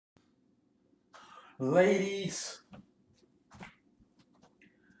Ladies,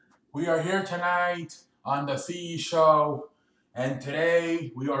 we are here tonight on the CE show, and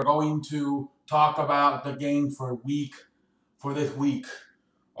today we are going to talk about the game for this week.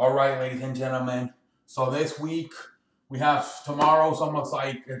 All right, ladies and gentlemen. So this week we have tomorrow's almost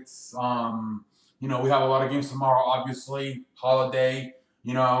like we have a lot of games tomorrow. Obviously, holiday.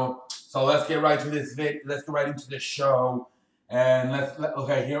 So let's get right to this Let's get right into this show, and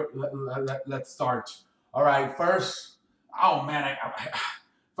let's start. All right, first. Oh man,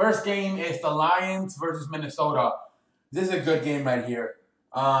 first game is the Lions versus Minnesota. This is a good game right here.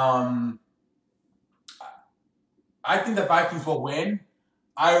 I think the Vikings will win.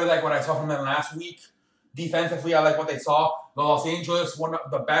 I really like what I saw from them last week. Defensively, I like what they saw. The Los Angeles, one of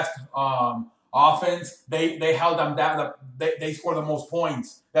the best offense. They held them down. They scored the most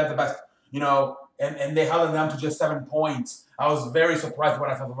points. That's the best, and they held them down to just 7 points. I was very surprised when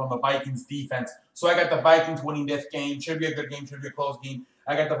I saw from the Vikings defense. So I got the Vikings winning this game. Should be a good game. Should be a close game.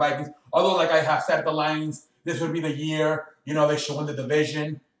 I got the Vikings. Although, like I have said, the Lions, this would be the year. They should win the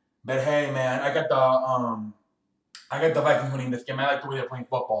division. But hey, man, I got the Vikings winning this game. I like the way they're playing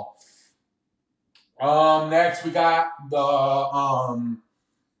football. Next we got the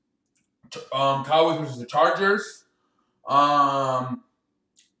Cowboys versus the Chargers. I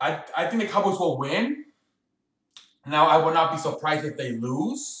think the Cowboys will win. Now I would not be surprised if they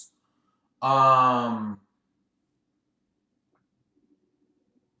lose.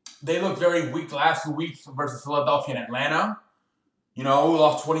 They looked very weak last 2 weeks versus Philadelphia and Atlanta. We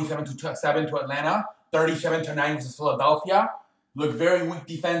lost 27-7 to Atlanta, 37-9 versus Philadelphia. Looked very weak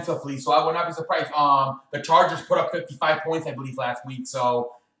defensively, so I would not be surprised. The Chargers put up 55 points, I believe, last week.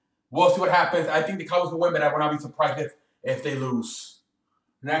 So we'll see what happens. I think the Cowboys will win, but I would not be surprised if they lose.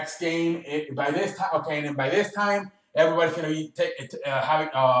 Next game, by this time, everybody's gonna be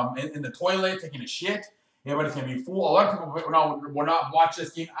in the toilet taking a shit. Everybody's gonna be full. A lot of people will not watch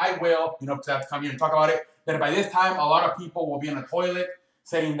this game. I will, because I have to come here and talk about it. But by this time, a lot of people will be in the toilet,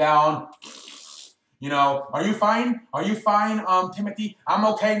 sitting down. Are you fine? Are you fine, Timothy? I'm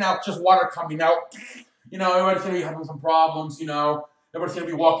okay now. Just water coming out. Everybody's gonna be having some problems. Everybody's gonna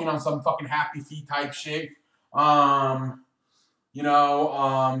be walking on some fucking happy feet type shit.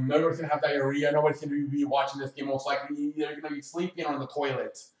 Everybody's gonna have diarrhea. Nobody's gonna be watching this game. Most likely, they're gonna be sleeping on the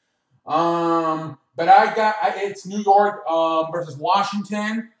toilet. But it's New York versus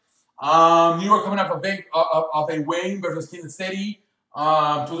Washington. New York coming up of a win versus Kansas City.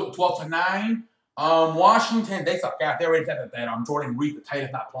 12-9. Washington, they suck ass. They already said that Jordan Reed, the tight,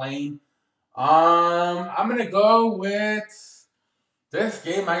 is not playing. I'm gonna go with this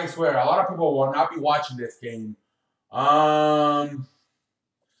game. I swear, a lot of people will not be watching this game. We'll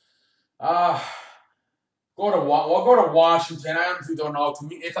go to Washington. I honestly don't know. To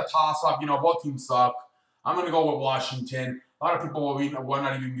me, it's a toss-up. Both teams suck. I'm gonna go with Washington. A lot of people will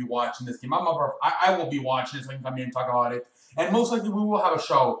not even be watching this game. I will be watching this. So I can come here and talk about it. And most likely we will have a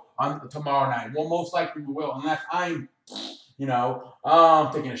show on tomorrow night. Well, most likely we will, unless I'm,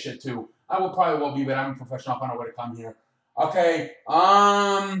 taking a shit too. I will be, but I'm a professional. I find a way to come here. Okay.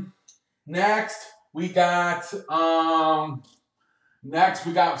 Next we got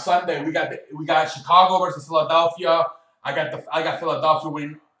Sunday. We got Chicago versus Philadelphia. I got Philadelphia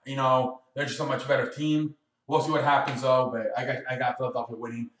winning. They're just a much better team. We'll see what happens though, but I got Philadelphia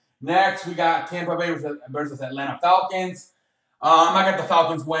winning. Next, we got Tampa Bay versus Atlanta Falcons. I got the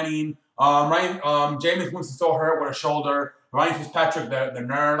Falcons winning. Jameis Winston still hurt with a shoulder. Ryan Fitzpatrick, the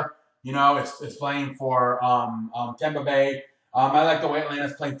nerd, is playing for Tampa Bay. I like the way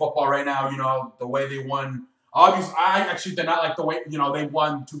Atlanta's playing football right now. The way they won. Obviously, I actually did not like the way they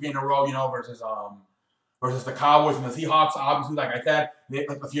won 2 games in a row. Versus the Cowboys and the Seahawks. Obviously, like I said,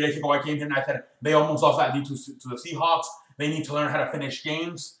 a few days ago I came here and I said they almost lost that lead to the Seahawks. They need to learn how to finish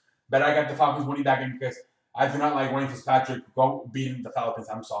games. But I got the Falcons winning that game because I do not like Ryan Fitzpatrick beating the Falcons.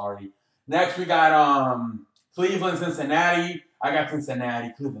 I'm sorry. Next, we got Cleveland, Cincinnati. I got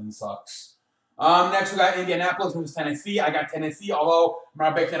Cincinnati. Cleveland sucks. Next, we got Indianapolis versus Tennessee. I got Tennessee. Although I'm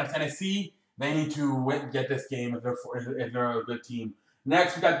not a big fan of Tennessee, they need to get this game if they're a good team.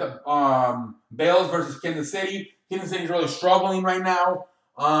 Next, we got the Bills versus Kansas City. Kansas City's really struggling right now.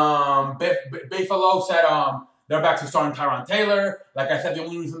 Buffalo said they're back to starting Tyrod Taylor. Like I said, the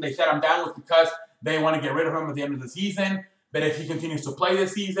only reason they set him down was because they want to get rid of him at the end of the season. But if he continues to play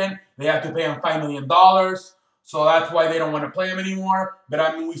this season, they have to pay him $5 million. So that's why they don't want to play him anymore.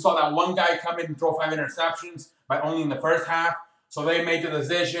 But we saw that one guy come in and throw 5 interceptions, but only in the first half. So they made the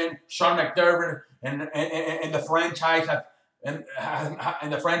decision. Sean McDermott and the franchise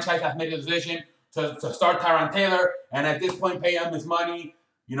has made a decision to start Tyrod Taylor, and at this point pay him his money.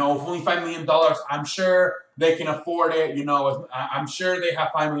 You know, with only $5 million, I'm sure they can afford it. You know, I'm sure they have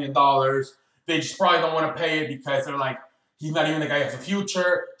 $5 million. They just probably don't want to pay it because they're like, he's not even the guy who has a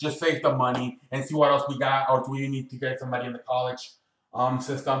future. Just save the money and see what else we got. Or do we need to get somebody in the college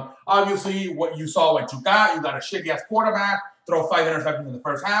system? Obviously, what you saw, what you got. You got a shitty-ass quarterback. Throw 5 interceptions in the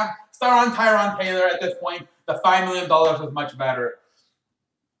first half. Start on Tyrod Taylor at this point. The $5 million is much better.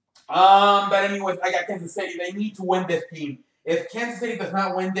 But anyways, I got Kansas City. They need to win this game. If Kansas City does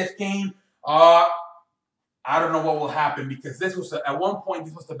not win this game, I don't know what will happen because this was at one point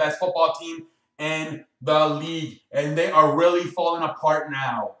this was the best football team in the league, and they are really falling apart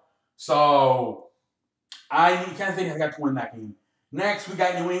now. So I need Kansas City has got to win that game. Next, we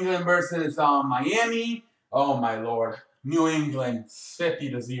got New England versus Miami. Oh my lord, New England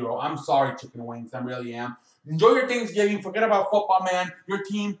 50-0. I'm sorry, chicken wings. I really am. Enjoy your Thanksgiving. Forget about football, man. Your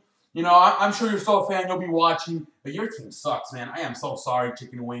team. You know, I'm sure you're still a fan. You'll be watching, but your team sucks, man. I am so sorry,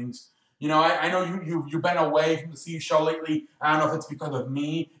 chicken wings. You know, I know you've been away from the C show lately. I don't know if it's because of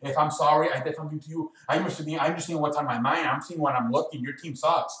me. If I'm sorry, I did something to you. I'm just seeing what's on my mind. I'm seeing what I'm looking. Your team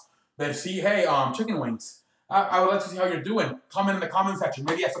sucks. But see, hey, chicken wings. I would like to see how you're doing. Comment in the comment section.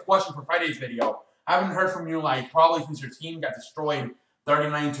 Maybe ask a question for Friday's video. I haven't heard from you like probably since your team got destroyed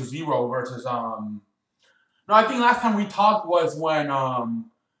 39-0 versus No, I think last time we talked was when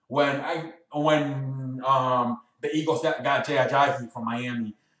the Eagles got Jay Ajayi from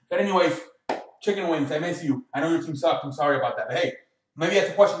Miami. But anyways, chicken wings, I miss you. I know your team sucks. I'm sorry about that. But hey, maybe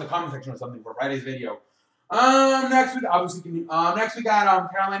ask a question in the comment section or something for Friday's video. Next we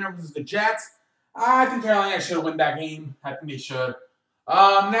got Carolina versus the Jets. I think Carolina should win that game. I think they should.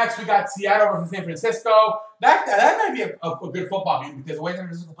 Next we got Seattle versus San Francisco. That might be a good football game because the way San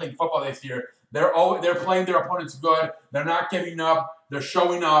Francisco played football this year, they're playing their opponents good. They're not giving up. They're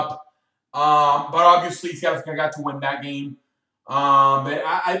showing up. But obviously Seattle's got to win that game. But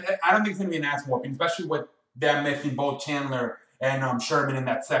I don't think it's gonna be an ass whooping, especially with them missing both Chandler and Sherman in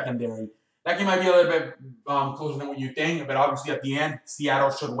that secondary. That game might be a little bit closer than what you think, but obviously at the end,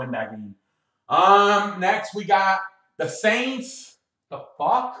 Seattle should win that game. Next we got the Saints. The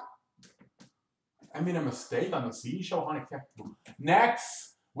fuck? I made a mistake on the C show, honey.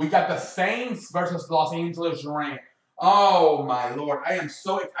 Next, we got the Saints versus Los Angeles Rams. Oh my lord, I am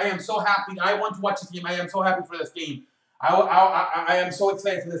so happy. I want to watch this game. I am so happy for this game. I am so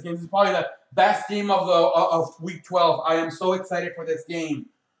excited for this game. This is probably the best game of Week 12. I am so excited for this game.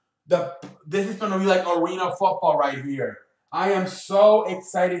 This is going to be like arena football right here. I am so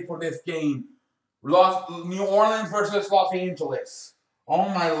excited for this game. New Orleans versus Los Angeles. Oh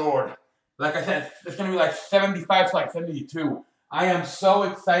my lord. Like I said, it's going to be like 75 to like 72. I am so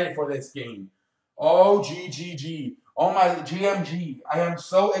excited for this game. Oh, GGG. Oh my GMG. I am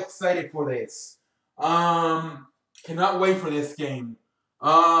so excited for this. Cannot wait for this game.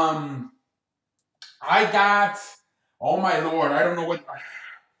 I got, oh my lord, I don't know what.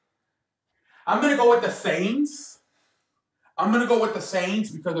 I'm going to go with the Saints. I'm going to go with the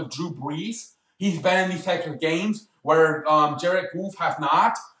Saints because of Drew Brees. He's been in these types of games where Jared Goff has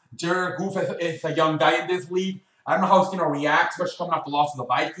not. Jared Goff is a young guy in this league. I don't know how he's going to react, especially coming off the loss of the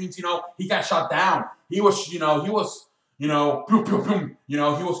Vikings. You know, he got shut down. He was scoring, a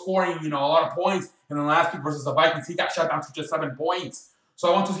lot of points. And then last week versus the Vikings, he got shut down to just 7 points. So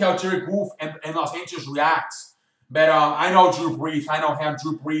I want to see how Jared Goff and Los Angeles reacts. But I know Drew Brees. I know him.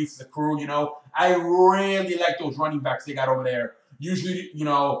 Drew Brees, the crew, I really like those running backs they got over there. Usually,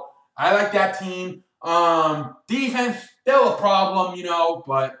 I like that team. Defense, still a problem,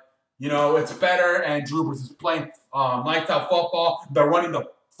 but, it's better. And Drew Brees is playing lights out football. They're running the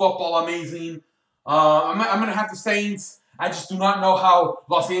football amazing. I'm going to have the Saints. I just do not know how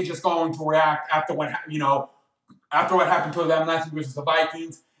Los Angeles is going to react after what happened to them last week versus the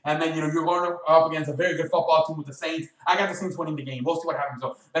Vikings. And then, you're going up against a very good football team with the Saints. I got the Saints winning the game. We'll see what happens,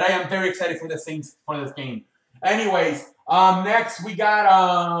 though. But I am very excited for the Saints for this game. Anyways, next we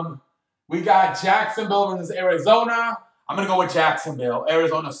got Jacksonville versus Arizona. I'm going to go with Jacksonville.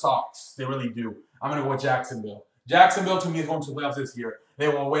 Arizona sucks. They really do. I'm going to go with Jacksonville. Jacksonville, to me, is going to the playoffs this year. They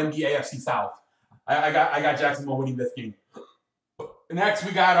will win the AFC South. I got Jacksonville winning this game. Next,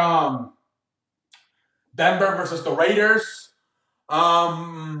 we got Denver versus the Raiders.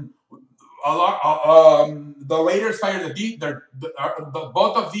 The Raiders fired the deep.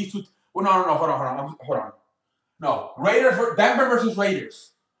 Both of these two. Well, no. Hold on. No, Denver versus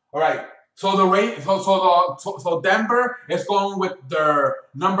Raiders. All right. So so Denver is going with their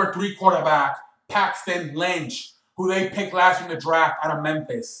number 3 quarterback, Paxton Lynch, who they picked last in the draft out of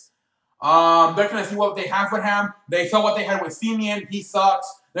Memphis. They're gonna see what they have with him. They saw what they had with Simeon. He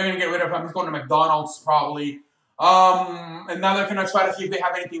sucks. They're gonna get rid of him. He's going to McDonald's probably. And now they're gonna try to see if they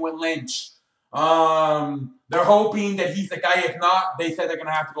have anything with Lynch. They're hoping that he's the guy. If not, they said they're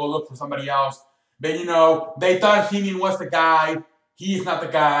gonna have to go look for somebody else. But they thought Heenan was the guy. He's not the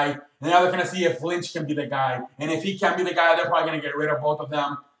guy. And now they're gonna see if Lynch can be the guy. And if he can't be the guy, they're probably gonna get rid of both of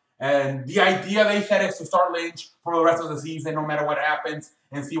them. And the idea they said is to start Lynch for the rest of the season, no matter what happens,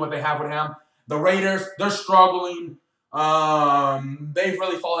 and see what they have with him. The Raiders, they're struggling. They've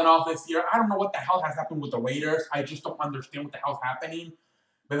really fallen off this year. I don't know what the hell has happened with the Raiders. I just don't understand what the hell's happening.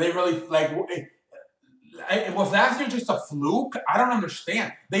 But they really, was last year just a fluke? I don't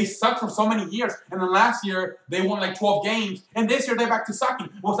understand. They sucked for so many years. And then last year, they won like 12 games. And this year, they're back to sucking.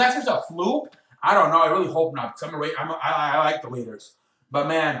 Was last year just a fluke? I don't know. I really hope not. Because I like the Raiders. But,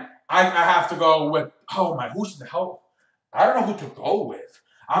 man, I have to go with, who's the hell? I don't know who to go with.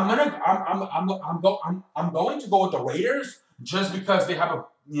 I'm going to go with the Raiders just because they have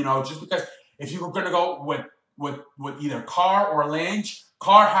just because if you were going to go with either Carr or Lynch,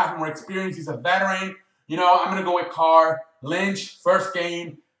 Carr has more experience. He's a veteran. I'm going to go with Carr. Lynch, first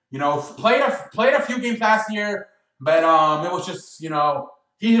game, played a few games last year, but it was just, he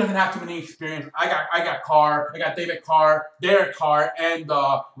doesn't have too many experience. I got Carr. I got David Carr, Derek Carr, and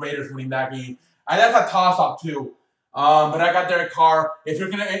the Raiders winning that game. That's a toss-up, too. But I got Derek Carr.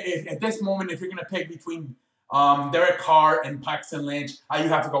 At this moment, if you're gonna pick between Derek Carr and Paxton Lynch, you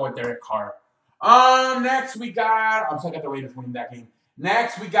have to go with Derek Carr. Next we got. I got the Raiders winning that game.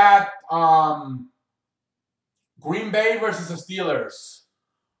 Next we got Green Bay versus the Steelers.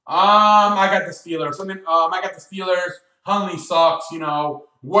 I got the Steelers. I got the Steelers. Hundley sucks.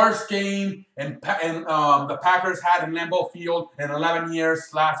 Worst game and the Packers had in Lambeau Field in 11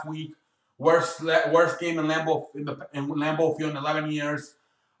 years last week. Worst game in Lambeau Field in 11 years.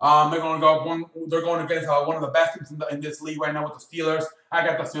 They're going against one of the best teams in this league right now with the Steelers. I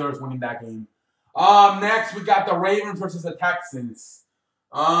got the Steelers winning that game. Next we got the Ravens versus the Texans.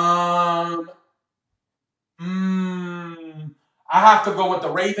 I have to go with the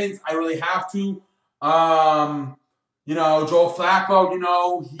Ravens. I really have to. Joe Flacco. He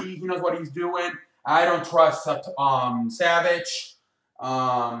knows what he's doing. I don't trust Savage.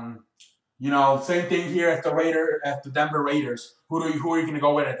 Same thing here at the Denver Raiders. Who are you going to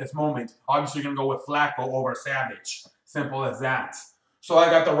go with at this moment? Obviously, you're going to go with Flacco over Savage. Simple as that. So I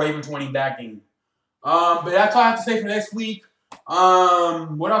got the Ravens winning that game. But that's all I have to say for this week.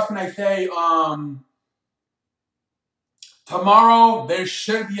 What else can I say? Tomorrow, there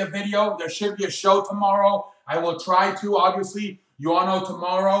should be a video. There should be a show tomorrow. I will try to, obviously. You all know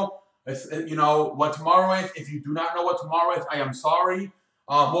tomorrow. What tomorrow is. If you do not know what tomorrow is, I am sorry.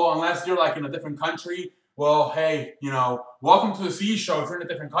 Unless you're like in a different country, hey, welcome to the C show. If you're in a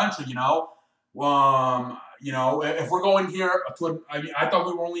different country, if we're going here I thought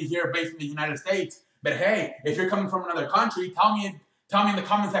we were only here based in the United States, but hey, if you're coming from another country, tell me in the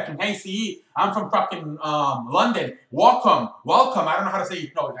comment section. Hey, CE, I'm from fucking London. Welcome. I don't know how to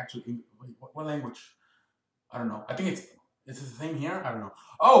say. No, actually, what language? I don't know. I think it's the same here. I don't know.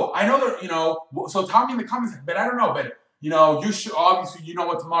 Oh, I know that So tell me in the comments, but I don't know, but. You should obviously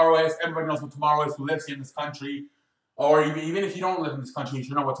what tomorrow is. Everybody knows what tomorrow is who lives here in this country. Or even if you don't live in this country, you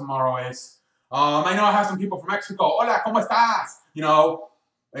should know what tomorrow is. I know I have some people from Mexico. Hola, ¿cómo estás?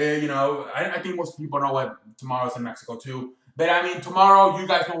 I think most people know what tomorrow is in Mexico too. But tomorrow, you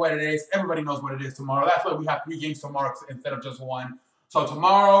guys know what it is. Everybody knows what it is tomorrow. That's why we have 3 games tomorrow instead of just 1. So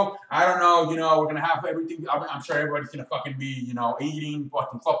tomorrow, I don't know, we're going to have everything. I'm sure everybody's going to fucking be, eating,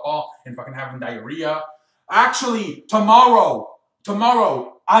 watching football, and fucking having diarrhea. Actually, tomorrow,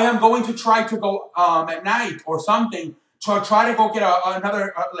 I am going to try to go at night or something to try to go get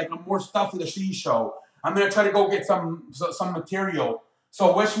another more stuff for the C show. I'm gonna try to go get some material.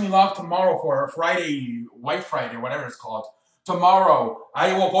 So wish me luck tomorrow for Friday, White Friday, whatever it's called. Tomorrow,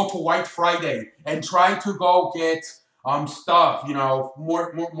 I will go to White Friday and try to go get stuff.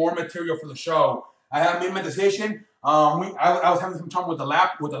 More material for the show. I have made my decision. I was having some trouble with the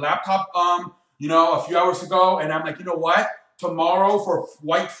laptop. A few hours ago, and I'm like, you know what? Tomorrow for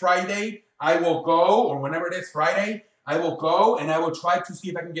White Friday, I will go, or whenever it is Friday, I will go and I will try to see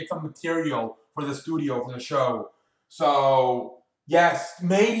if I can get some material for the studio, for the show. So, yes,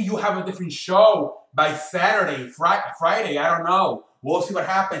 maybe you have a different show by Saturday, Friday, I don't know. We'll see what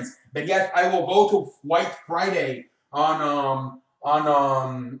happens. But yes, I will go to White Friday on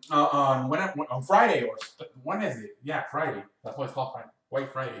Friday, or when is it? Yeah, Friday. That's what it's called,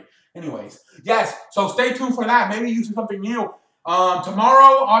 White Friday. Anyways, yes, so stay tuned for that. Maybe you see something new.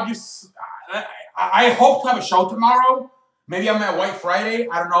 Tomorrow, obviously, I hope to have a show tomorrow. Maybe I'm at White Friday.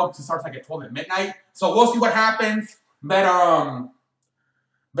 I don't know, because it starts like at 12 at midnight. So we'll see what happens. But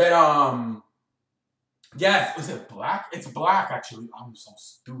Yes, is it black? It's black, actually. I'm so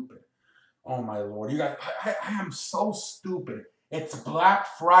stupid. Oh, my Lord. You guys, I am so stupid. It's Black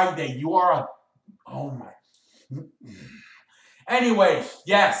Friday. You are a... Oh, my... Anyways,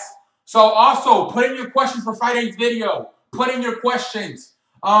 yes. So also, put in your questions for Friday's video. Put in your questions.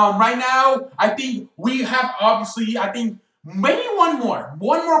 Right now, I think we have, obviously, I think maybe one more.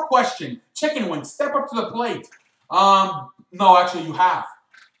 One more question. Chicken wings, step up to the plate. No, actually, you have.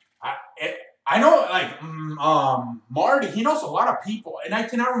 I, it, I know, like, Marty, he knows a lot of people, and I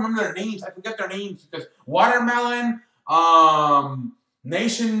cannot remember their names. I forget their names because Watermelon,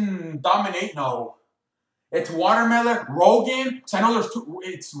 Nation Dominate, no. It's Watermelon, Rogan. So I know there's two.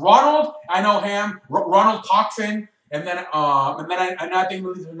 It's Ronald. I know him. Ronald Coxon, and then I think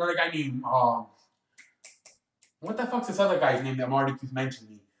there's another guy named what the fuck's this other guy's name that Marty keeps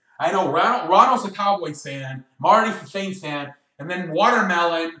mentioning? I know Ronald's a Cowboys fan. Marty's a Saints fan, and then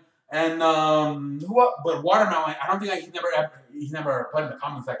Watermelon and but Watermelon. I don't think he's never put in the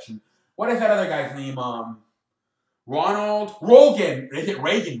comment section. What is that other guy's name? Ronald Rogan. Is it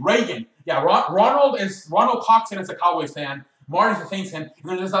Reagan? Reagan. Yeah, Ronald Coxon is a Cowboys fan. Marty's a Saints fan. And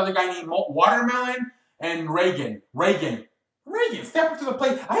then there's this other guy named Watermelon and Reagan. Reagan, step up to the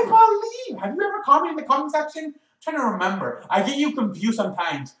plate. I believe. Have you ever commented in the comment section? I'm trying to remember. I get you confused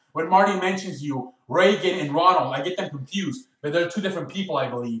sometimes when Marty mentions you, Reagan and Ronald. I get them confused. But they're two different people, I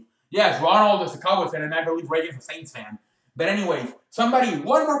believe. Yes, Ronald is a Cowboys fan, and I believe Reagan's a Saints fan. But anyways, somebody,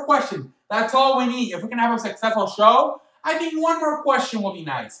 one more question. That's all we need. If we can have a successful show, I think one more question will be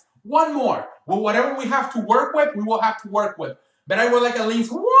nice. One more. Well, whatever we have to work with, we will have to work with. But I would like at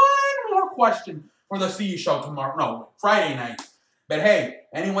least one more question for the CE show tomorrow. No, Friday night. But hey,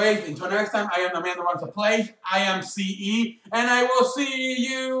 anyways, until next time, I am the man that runs the place. I am CE, and I will see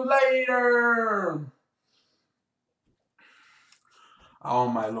you later. Oh,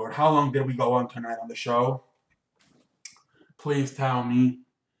 my Lord. How long did we go on tonight on the show? Please tell me.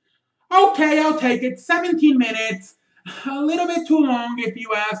 Okay, I'll take it. 17 minutes. A little bit too long if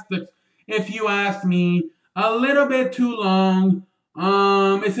you ask me. A little bit too long.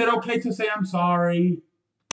 Is it okay to say I'm sorry?